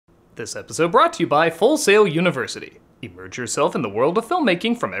This episode brought to you by Full Sail University. Immerse yourself in the world of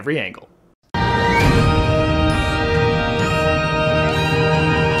filmmaking from every angle.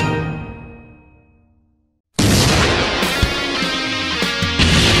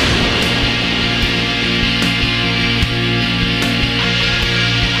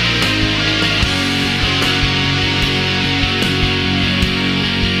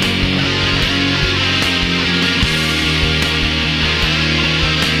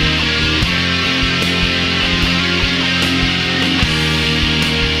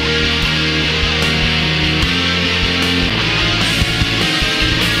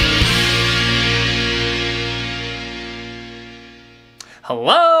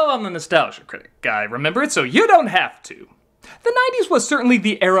 Hello, I'm the Nostalgia Critic. I remember it so you don't have to. The 90s was certainly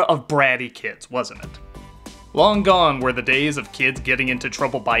the era of bratty kids, wasn't it? Long gone were the days of kids getting into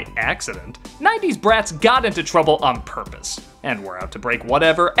trouble by accident. 90s brats got into trouble on purpose, and were out to break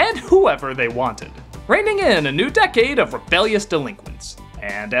whatever and whoever they wanted. Reining in a new decade of rebellious delinquents.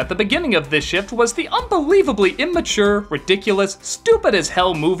 And at the beginning of this shift was the unbelievably immature, ridiculous,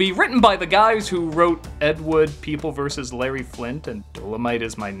 stupid-as-hell movie written by the guys who wrote Ed Wood, People vs. Larry Flint, and Dolomite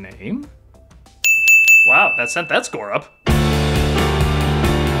Is My Name? Wow, that sent that score up.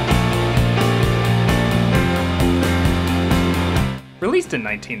 Released in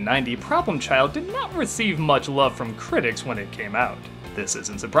 1990, Problem Child did not receive much love from critics when it came out. This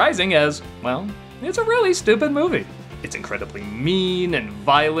isn't surprising as, well, it's a really stupid movie. It's incredibly mean and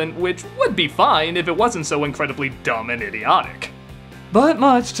violent, which would be fine if it wasn't so incredibly dumb and idiotic. But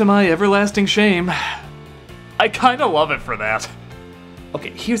much to my everlasting shame, I kinda love it for that. Okay,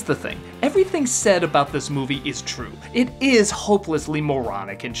 here's the thing. Everything said about this movie is true. It is hopelessly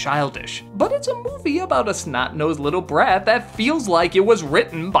moronic and childish. But it's a movie about a snot-nosed little brat that feels like it was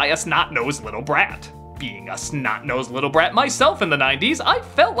written by a snot-nosed little brat. Being a snot-nosed little brat myself in the 90s, I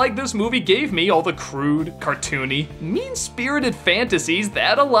felt like this movie gave me all the crude, cartoony, mean-spirited fantasies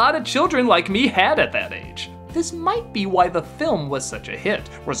that a lot of children like me had at that age. This might be why the film was such a hit,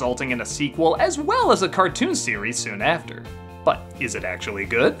 resulting in a sequel as well as a cartoon series soon after. But is it actually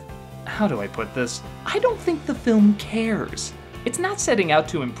good? How do I put this? I don't think the film cares. It's not setting out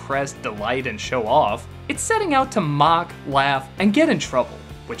to impress, delight, and show off. It's setting out to mock, laugh, and get in trouble.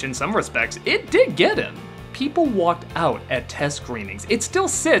 Which in some respects, it did get in. People walked out at test screenings. It still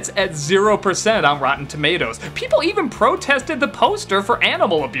sits at 0% on Rotten Tomatoes. People even protested the poster for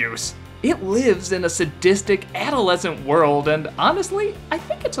animal abuse. It lives in a sadistic, adolescent world, and honestly, I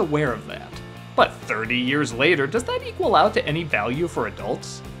think it's aware of that. But 30 years later, does that equal out to any value for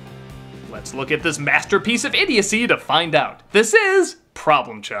adults? Let's look at this masterpiece of idiocy to find out. This is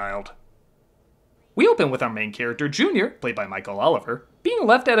Problem Child. We open with our main character, Junior, played by Michael Oliver, being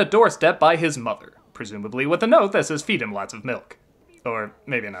left at a doorstep by his mother, presumably with a note that says feed him lots of milk. Or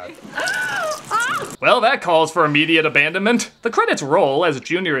maybe not. Well, that calls for immediate abandonment. The credits roll as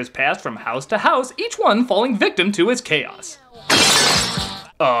Junior is passed from house to house, each one falling victim to his chaos.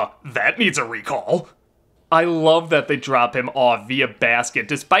 That needs a recall. I love that they drop him off via basket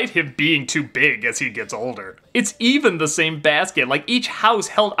despite him being too big as he gets older. It's even the same basket, like each house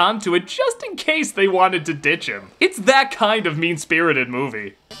held onto it just in case they wanted to ditch him. It's that kind of mean-spirited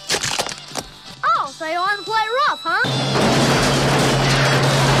movie. Oh, so you want to play rough, huh?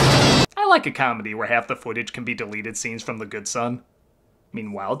 I like a comedy where half the footage can be deleted scenes from The Good Son.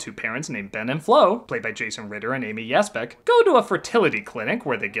 Meanwhile, two parents named Ben and Flo, played by Jason Ritter and Amy Yasbeck, go to a fertility clinic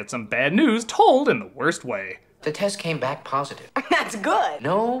where they get some bad news told in the worst way. The test came back positive. That's good.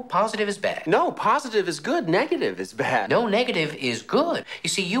 No, positive is bad. No, positive is good, negative is bad. No, negative is good. You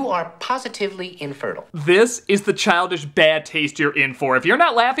see, you are positively infertile. This is the childish bad taste you're in for. If you're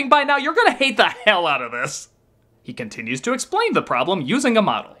not laughing by now, you're gonna hate the hell out of this. He continues to explain the problem using a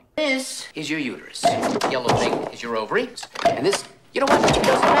model. This is your uterus. Yellow thing is your ovaries. And this, you know what? It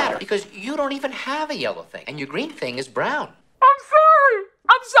doesn't matter because you don't even have a yellow thing. And your green thing is brown.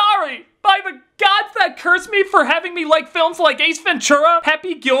 I'm sorry! By the gods that curse me for having me like films like Ace Ventura,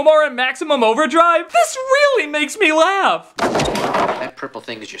 Happy Gilmore, and Maximum Overdrive, this really makes me laugh! That purple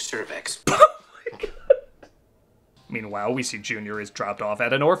thing is your cervix. Oh my God. Meanwhile, we see Junior is dropped off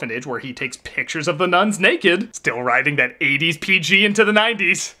at an orphanage where he takes pictures of the nuns naked, still riding that 80s PG into the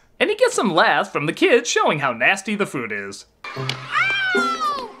 90s. And he gets some laughs from the kids showing how nasty the food is.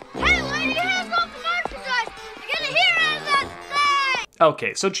 Ow! Hey, lady, hands off the merchandise! You're gonna hear out of that thing!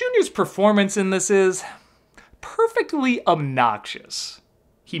 Okay, so Junior's performance in this is perfectly obnoxious.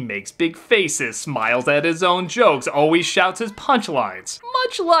 He makes big faces, smiles at his own jokes, always shouts his punchlines,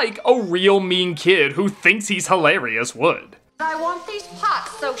 much like a real mean kid who thinks he's hilarious would. I want these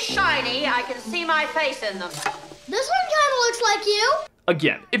pots so shiny I can see my face in them. This one kinda looks like you.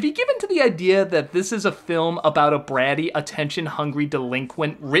 Again, if you give in to the idea that this is a film about a bratty, attention-hungry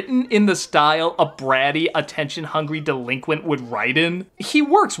delinquent written in the style a bratty, attention-hungry delinquent would write in, he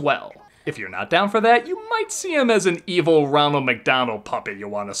works well. If you're not down for that, you might see him as an evil Ronald McDonald puppet you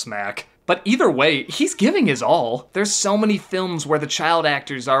want to smack. But either way, he's giving his all. There's so many films where the child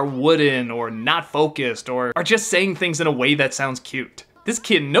actors are wooden or not focused or are just saying things in a way that sounds cute. This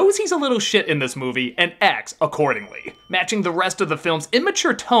kid knows he's a little shit in this movie and acts accordingly, matching the rest of the film's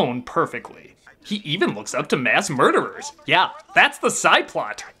immature tone perfectly. He even looks up to mass murderers. Yeah, that's the side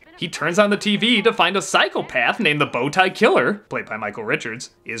plot. He turns on the TV to find a psychopath named the Bowtie Killer, played by Michael Richards,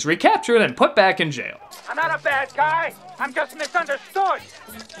 is recaptured and put back in jail. I'm not a bad guy. I'm just misunderstood.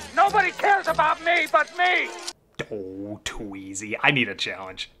 Nobody cares about me but me. Oh, too easy. I need a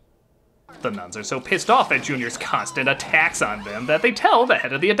challenge. The nuns are so pissed off at Junior's constant attacks on them that they tell the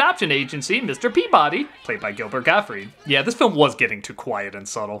head of the adoption agency, Mr. Peabody, played by Gilbert Gottfried, yeah, this film was getting too quiet and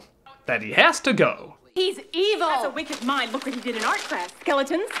subtle, that he has to go. He's evil! That's a wicked mind. Look what he did in art class.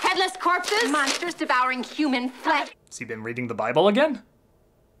 Skeletons, headless corpses, monsters devouring human flesh. Has he been reading the Bible again?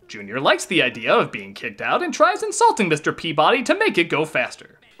 Junior likes the idea of being kicked out and tries insulting Mr. Peabody to make it go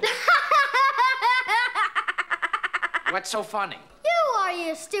faster. What's so funny? You are,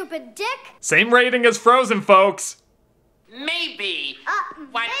 you stupid dick. Same rating as Frozen, folks. Maybe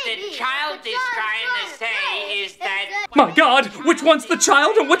what maybe. the child is trying to say is that... My God, which one's the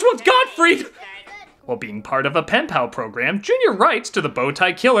child and which one's Gottfried? While being part of a pen pal program, Junior writes to the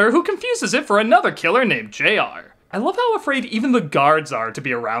Bowtie Killer who confuses it for another killer named JR. I love how afraid even the guards are to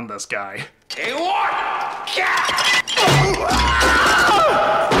be around this guy. Hey, Warden!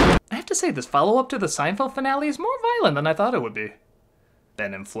 I have to say, this follow-up to the Seinfeld finale is more violent than I thought it would be.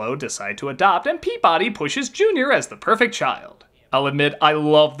 Ben and Flo decide to adopt, and Peabody pushes Junior as the perfect child. I'll admit, I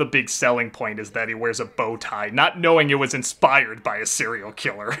love the big selling point is that he wears a bow tie, not knowing it was inspired by a serial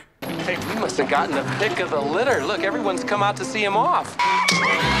killer. Hey, we must have gotten a pick of the litter. Look, everyone's come out to see him off.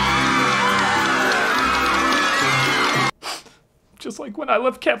 Just like when I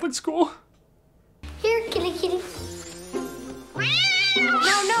left Catholic school. Here, kitty kitty.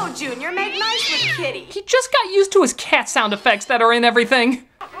 No, Junior, make nice with Kitty. He just got used to his cat sound effects that are in everything.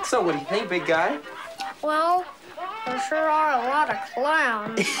 So what do you think, big guy? Well, there sure are a lot of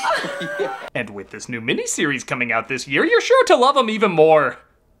clowns. And with this new miniseries coming out this year, you're sure to love him even more.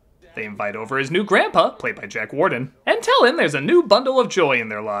 They invite over his new grandpa, played by Jack Warden, and tell him there's a new bundle of joy in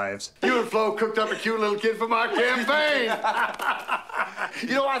their lives. You and Flo cooked up a cute little kid for my campaign.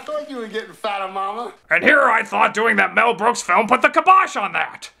 You know, I thought you were getting fatter, Mama. And here I thought doing that Mel Brooks film put the kibosh on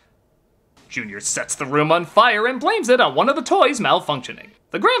that. Junior sets the room on fire and blames it on one of the toys malfunctioning.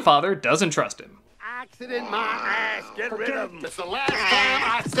 The grandfather doesn't trust him. Accident my ass. Get rid of him. It's the last time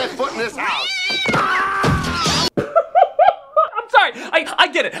I set foot in this house. I'm sorry, I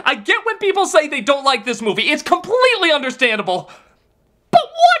get it. I get when people say they don't like this movie. It's completely understandable. But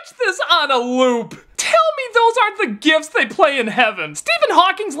watch this on a loop. Tell me those aren't the gifts they play in heaven. Stephen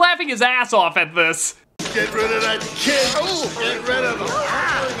Hawking's laughing his ass off at this. Get rid of that kid. Oh, get rid of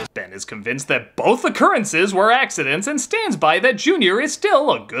him. Ben is convinced that both occurrences were accidents and stands by that Junior is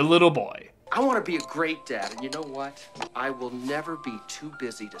still a good little boy. I want to be a great dad, and you know what? I will never be too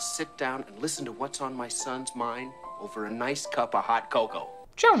busy to sit down and listen to what's on my son's mind over a nice cup of hot cocoa.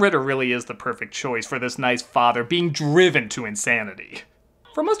 John Ritter really is the perfect choice for this nice father being driven to insanity.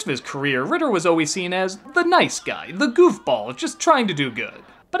 For most of his career, Ritter was always seen as the nice guy, the goofball, just trying to do good.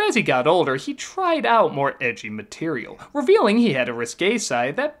 But as he got older, he tried out more edgy material, revealing he had a risque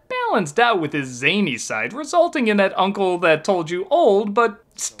side that balanced out with his zany side, resulting in that uncle that told you old, but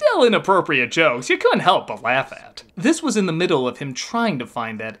still inappropriate jokes you couldn't help but laugh at. This was in the middle of him trying to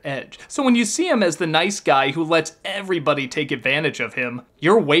find that edge, so when you see him as the nice guy who lets everybody take advantage of him,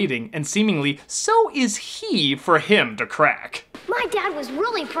 you're waiting, and seemingly so is he, for him to crack. My dad was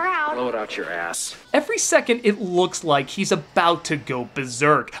really proud. Blow it out your ass. Every second it looks like he's about to go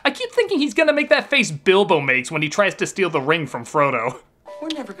berserk. I keep thinking he's gonna make that face Bilbo makes when he tries to steal the ring from Frodo. We're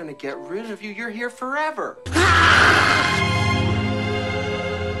never gonna get rid of you. You're here forever.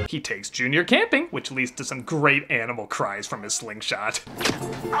 He takes Junior camping, which leads to some great animal cries from his slingshot.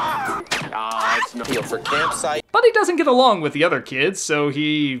 It's no deal for campsite. But he doesn't get along with the other kids, so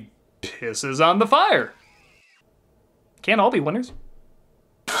he pisses on the fire. Can't all be winners.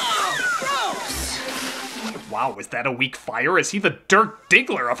 Wow, is that a weak fire? Is he the Dirk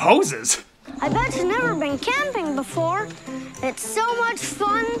Diggler of hoses? I bet you've never been camping before. It's so much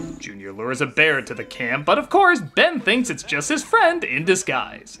fun. Junior lures a bear to the camp, but of course, Ben thinks it's just his friend in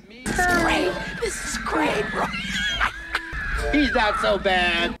disguise. This is great, bro. He's not so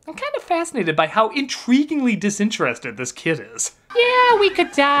bad. I'm kind of fascinated by how intriguingly disinterested this kid is. Yeah, we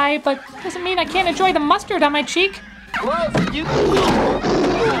could die, but doesn't mean I can't enjoy the mustard on my cheek.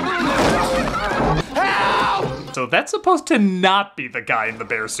 Help! So that's supposed to not be the guy in the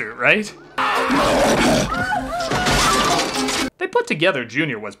bear suit, right? They put together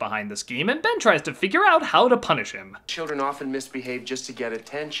Junior was behind the scheme, and Ben tries to figure out how to punish him. Children often misbehave just to get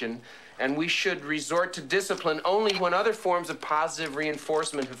attention, and we should resort to discipline only when other forms of positive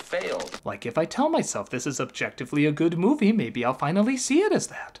reinforcement have failed. Like if I tell myself this is objectively a good movie, maybe I'll finally see it as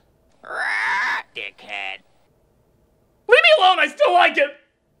that. Dickhead. Leave me alone, I still like it!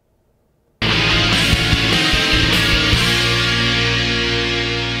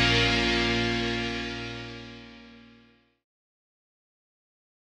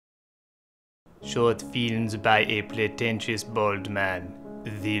 Short films by a pretentious bald man.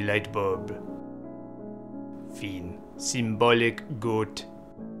 The light bulb. Fin. Symbolic goat.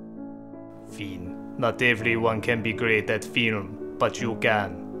 Fin. Not everyone can be great at film, but you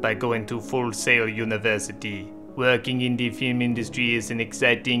can, by going to Full Sail University. Working in the film industry is an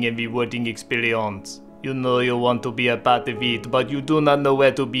exciting and rewarding experience. You know you want to be a part of it, but you do not know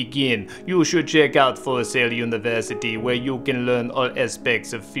where to begin. You should check out Full Sail University, where you can learn all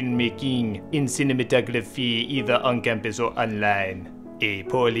aspects of filmmaking in cinematography, either on campus or online. A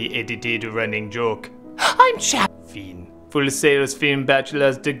poorly edited running joke. I'm Fin. Full Sail's Film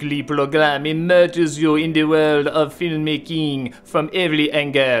Bachelor's Degree program immerses you in the world of filmmaking from every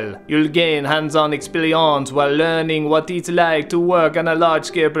angle. You'll gain hands-on experience while learning what it's like to work on a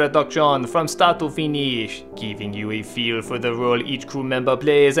large-scale production from start to finish, giving you a feel for the role each crew member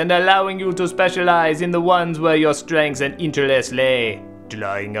plays and allowing you to specialize in the ones where your strengths and interests lay.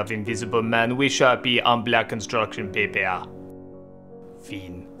 Drawing of Invisible Man with Sharpie on black construction paper.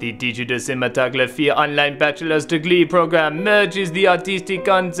 Fin. The Digital Cinematography Online Bachelor's Degree program merges the artistic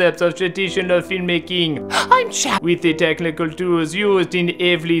concepts of traditional filmmaking with the technical tools used in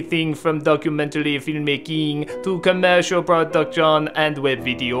everything from documentary filmmaking to commercial production and web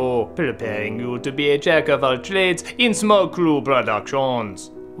video, preparing you to be a jack of all trades in small crew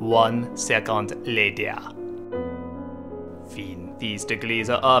productions. 1 second later. Fin. These degrees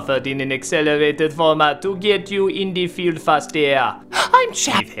are offered in an accelerated format to get you in the field faster.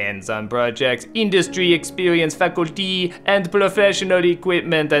 With hands-on projects, industry experience faculty, and professional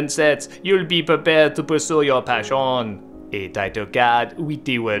equipment and sets, you'll be prepared to pursue your passion. A title card with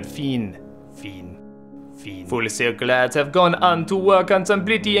the word Fin. Fin. Fin. Full Sail grads have gone on to work on some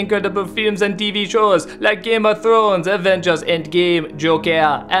pretty incredible films and TV shows like Game of Thrones, Avengers Endgame,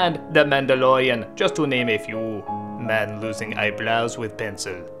 Joker, and The Mandalorian, just to name a few. Man losing eyebrows with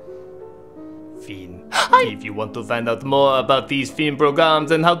pencil. Fin. If you want to find out more about these film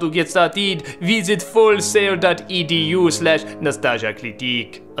programs and how to get started, visit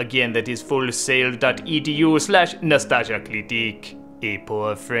fullsail.edu/nostalgiacritic. Again, that is fullsail.edu/nostalgiacritic. A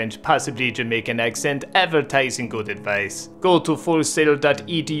poor French, possibly Jamaican accent advertising good advice. Go to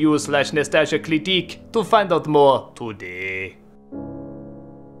fullsail.edu/nostalgiacritic to find out more today.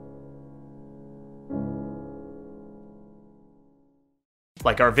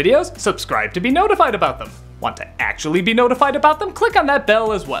 Like our videos? Subscribe to be notified about them. Want to actually be notified about them? Click on that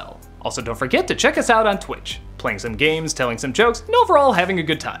bell as well. Also, don't forget to check us out on Twitch. Playing some games, telling some jokes, and overall having a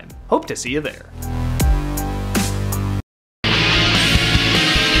good time. Hope to see you there.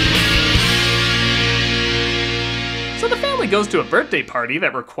 So the family goes to a birthday party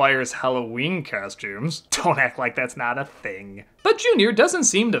that requires Halloween costumes. Don't act like that's not a thing. But Junior doesn't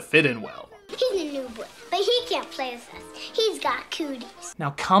seem to fit in well. He's a new boy, but he can't play with us. He's got cooties.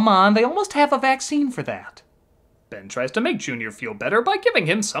 Now come on, they almost have a vaccine for that. Ben tries to make Junior feel better by giving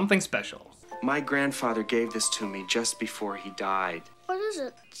him something special. My grandfather gave this to me just before he died. What is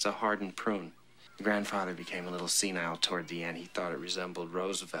it? It's a hardened prune. Grandfather became a little senile toward the end. He thought it resembled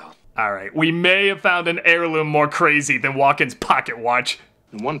Roosevelt. Alright, we may have found an heirloom more crazy than Walken's pocket watch.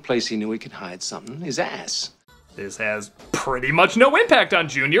 In one place he knew he could hide something, his ass. This has pretty much no impact on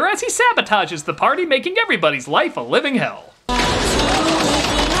Junior as he sabotages the party, making everybody's life a living hell.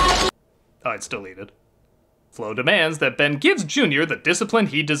 Oh, it's deleted. Flo demands that Ben gives Junior the discipline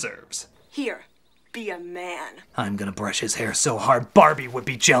he deserves. Here, be a man. I'm gonna brush his hair so hard Barbie would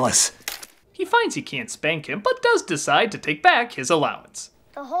be jealous. He finds he can't spank him, but does decide to take back his allowance.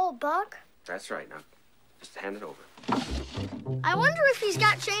 The whole buck? That's right, now just hand it over. I wonder if he's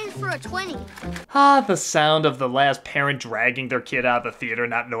got change for a 20. Ah, the sound of the last parent dragging their kid out of the theater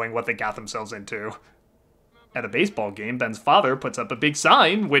not knowing what they got themselves into. At a baseball game, Ben's father puts up a big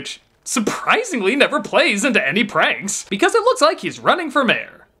sign, which surprisingly never plays into any pranks, because it looks like he's running for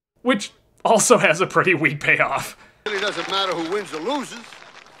mayor. Which also has a pretty weak payoff. It really doesn't matter who wins or loses,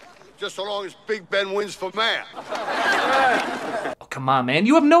 just so long as Big Ben wins for mayor. come on, man,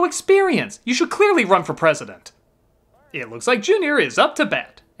 you have no experience. You should clearly run for president. It looks like Junior is up to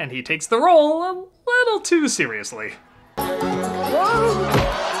bat, and he takes the role a little too seriously.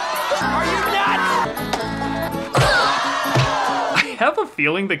 I have a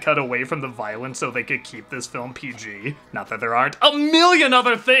feeling they cut away from the violence so they could keep this film PG. Not that there aren't a million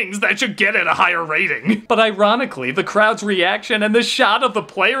other things that should get it a higher rating. But ironically, the crowd's reaction and the shot of the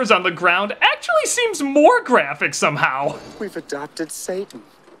players on the ground actually seems more graphic somehow. We've adopted Satan.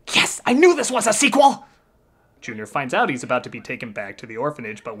 Yes, I knew this was a sequel! Junior finds out he's about to be taken back to the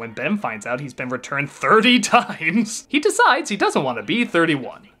orphanage, but when Ben finds out he's been returned 30 times, he decides he doesn't want to be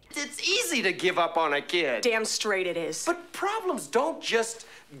 31. It's easy to give up on a kid. Damn straight it is. But problems don't just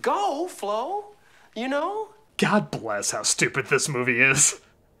go, Flo. You know? God bless how stupid this movie is.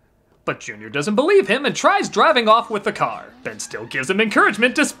 But Junior doesn't believe him and tries driving off with the car. Ben still gives him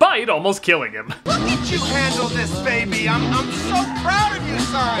encouragement despite almost killing him. Look at you handle this, baby. I'm so proud of you,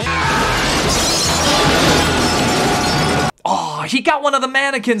 son. Oh, he got one of the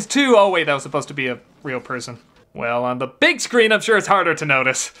mannequins too. Oh wait, that was supposed to be a real person. Well, on the big screen, I'm sure it's harder to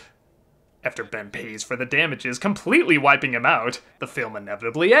notice. After Ben pays for the damages, completely wiping him out, the film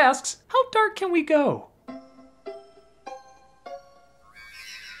inevitably asks, how dark can we go?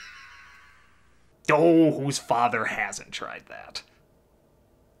 Oh, whose father hasn't tried that?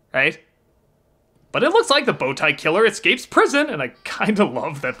 Right? But it looks like the bowtie killer escapes prison, and I kinda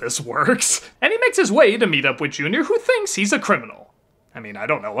love that this works. And he makes his way to meet up with Junior, who thinks he's a criminal. I mean, I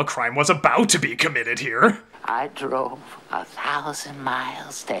don't know, a crime was about to be committed here. I drove 1,000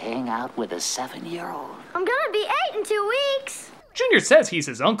 miles to hang out with a 7-year-old. I'm gonna be 8 in 2 weeks. Junior says he's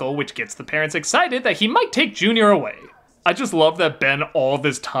his uncle, which gets the parents excited that he might take Junior away. I just love that Ben all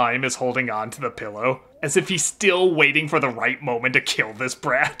this time is holding on to the pillow, as if he's still waiting for the right moment to kill this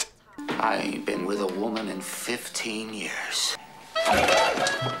brat. I ain't been with a woman in 15 years.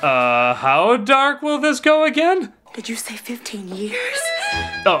 How dark will this go again? Did you say 15 years?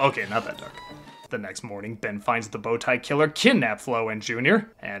 Oh, okay, not that dark. The next morning, Ben finds the bowtie killer kidnap Flo and Junior,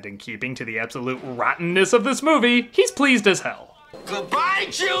 and in keeping to the absolute rottenness of this movie, he's pleased as hell. Goodbye,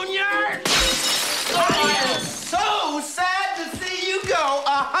 Junior. I am so sad to see you go.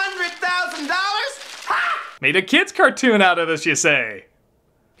 $100,000? Ha! Made a kid's cartoon out of this, you say?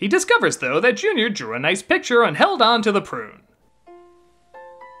 He discovers, though, that Junior drew a nice picture and held on to the prune.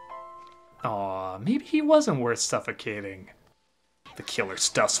 Aw, maybe he wasn't worth suffocating. The killer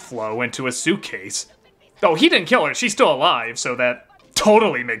stuffs Flo into a suitcase. Oh, he didn't kill her, she's still alive, so that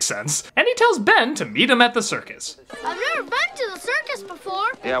totally makes sense. And he tells Ben to meet him at the circus. I've never been to the circus before.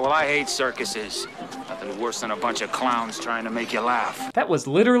 Yeah, well, I hate circuses. Nothing worse than a bunch of clowns trying to make you laugh. That was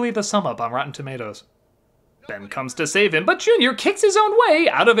literally the sum up on Rotten Tomatoes. Ben comes to save him, but Junior kicks his own way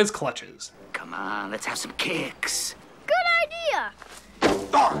out of his clutches. Come on, let's have some kicks. Good idea.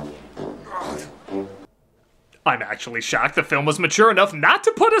 I'm actually shocked the film was mature enough not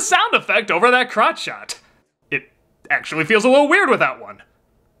to put a sound effect over that crotch shot. It actually feels a little weird without one.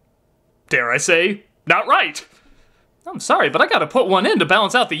 Dare I say, not right. I'm sorry, but I gotta put one in to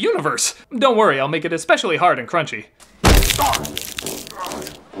balance out the universe. Don't worry, I'll make it especially hard and crunchy.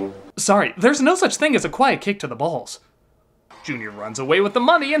 Sorry, there's no such thing as a quiet kick to the balls. Junior runs away with the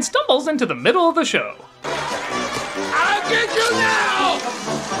money and stumbles into the middle of the show. I'll get you now!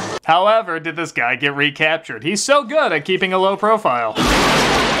 However, did this guy get recaptured? He's so good at keeping a low profile.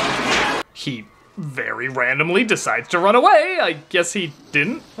 He very randomly decides to run away. I guess he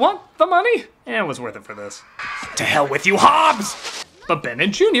didn't want the money? It was worth it for this. To hell with you, Hobbs! But Ben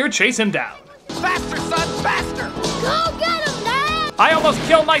and Junior chase him down. Faster, son, faster! Go get him, Dad! I almost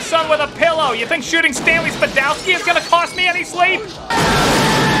killed my son with a pillow. You think shooting Stanley Spadowski is gonna cost me any sleep?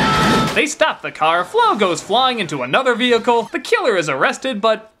 They stop the car, Flo goes flying into another vehicle, the killer is arrested,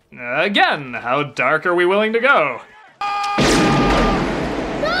 but again, how dark are we willing to go?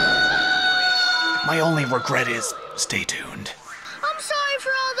 My only regret is, stay tuned. I'm sorry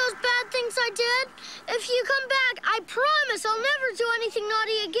for all those bad things I did. If you come back, I promise I'll never do anything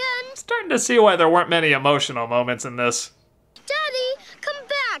naughty again. Starting to see why there weren't many emotional moments in this. Daddy, come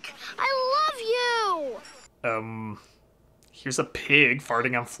back. I love you. Here's a pig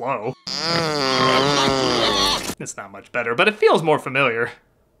farting on Flo. It's not much better, but it feels more familiar.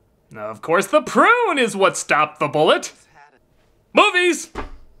 Now, of course, the prune is what stopped the bullet. Movies!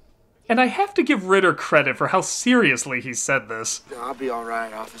 And I have to give Ritter credit for how seriously he said this. No, I'll be all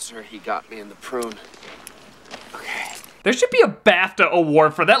right, officer. He got me in the prune. Okay. There should be a BAFTA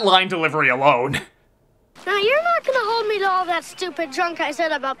award for that line delivery alone. Now, you're not gonna hold me to all that stupid junk I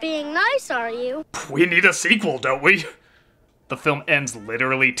said about being nice, are you? We need a sequel, don't we? The film ends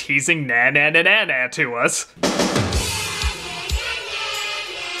literally teasing na-na-na-na-na to us.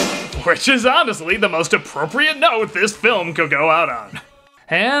 Which is honestly the most appropriate note this film could go out on.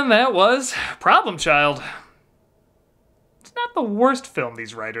 And that was Problem Child. It's not the worst film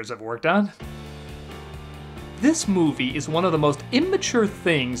these writers have worked on. This movie is one of the most immature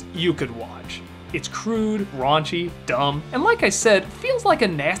things you could watch. It's crude, raunchy, dumb, and like I said, feels like a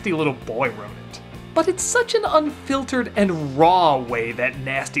nasty little boy wrote it. But it's such an unfiltered and raw way that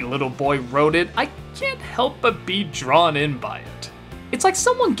nasty little boy wrote it, I can't help but be drawn in by it. It's like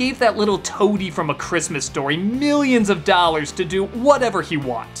someone gave that little toady from A Christmas Story millions of dollars to do whatever he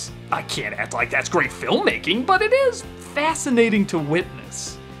wants. I can't act like that's great filmmaking, but it is fascinating to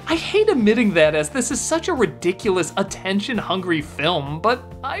witness. I hate admitting that, as this is such a ridiculous, attention-hungry film, but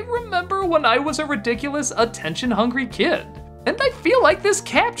I remember when I was a ridiculous, attention-hungry kid. And I feel like this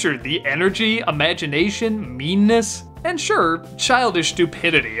captured the energy, imagination, meanness, and sure, childish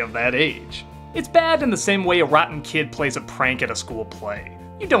stupidity of that age. It's bad in the same way a rotten kid plays a prank at a school play.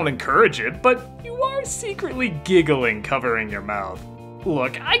 You don't encourage it, but you are secretly giggling covering your mouth.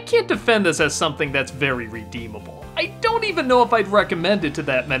 Look, I can't defend this as something that's very redeemable. I don't even know if I'd recommend it to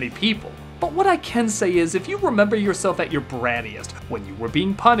that many people. But what I can say is, if you remember yourself at your brattiest, when you were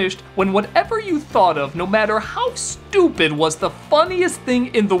being punished, when whatever you thought of, no matter how stupid, was the funniest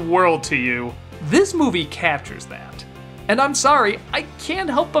thing in the world to you, this movie captures that. And I'm sorry, I can't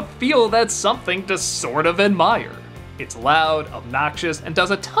help but feel that's something to sort of admire. It's loud, obnoxious, and does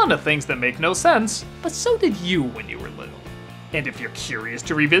a ton of things that make no sense, but so did you when you were little. And if you're curious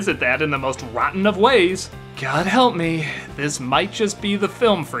to revisit that in the most rotten of ways, God help me, this might just be the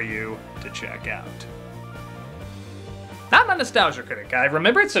film for you to check out. I'm a Nostalgia Critic guy,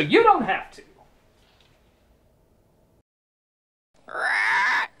 remember it, so you don't have to.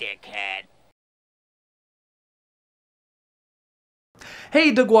 Dickhead.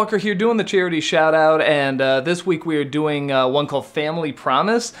 Hey, Doug Walker here doing the charity shout out, and this week we are doing one called Family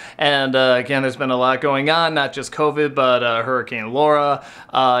Promise, and again, there's been a lot going on, not just COVID, but Hurricane Laura,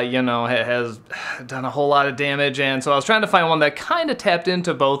 has done a whole lot of damage, and so I was trying to find one that kind of tapped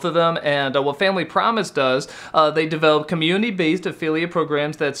into both of them, and what Family Promise does, they develop community-based affiliate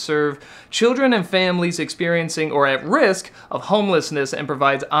programs that serve children and families experiencing or at risk of homelessness and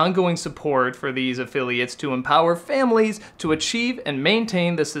provides ongoing support for these affiliates to empower families to achieve and maintain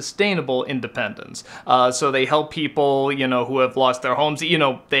the sustainable independence. So they help people, who have lost their homes.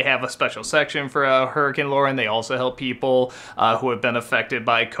 They have a special section for Hurricane Laura, and they also help people who have been affected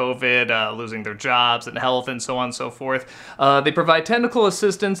by COVID, losing their jobs and health and so on and so forth. They provide technical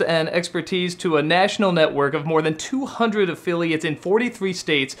assistance and expertise to a national network of more than 200 affiliates in 43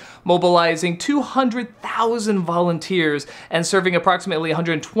 states, mobilizing 200,000 volunteers and serving approximately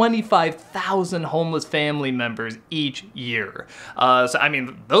 125,000 homeless family members each year. So, I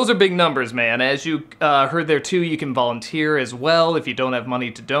mean, those are big numbers, man. As you heard there too, you can volunteer as well if you don't have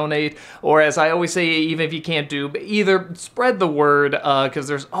money to donate. Or as I always say, even if you can't do, either spread the word, because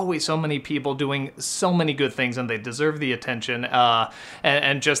there's always so many people doing so many good things and they deserve the attention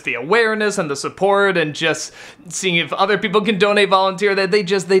and just the awareness and the support and just seeing if other people can donate, volunteer, that they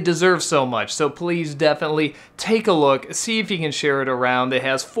deserve so much. So please definitely take a look, see if you can share it around. It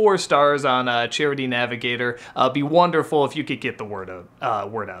has 4 stars on Charity Navigator. Be wonderful if you could get the word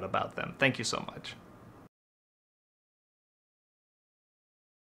out about them. Thank you so much.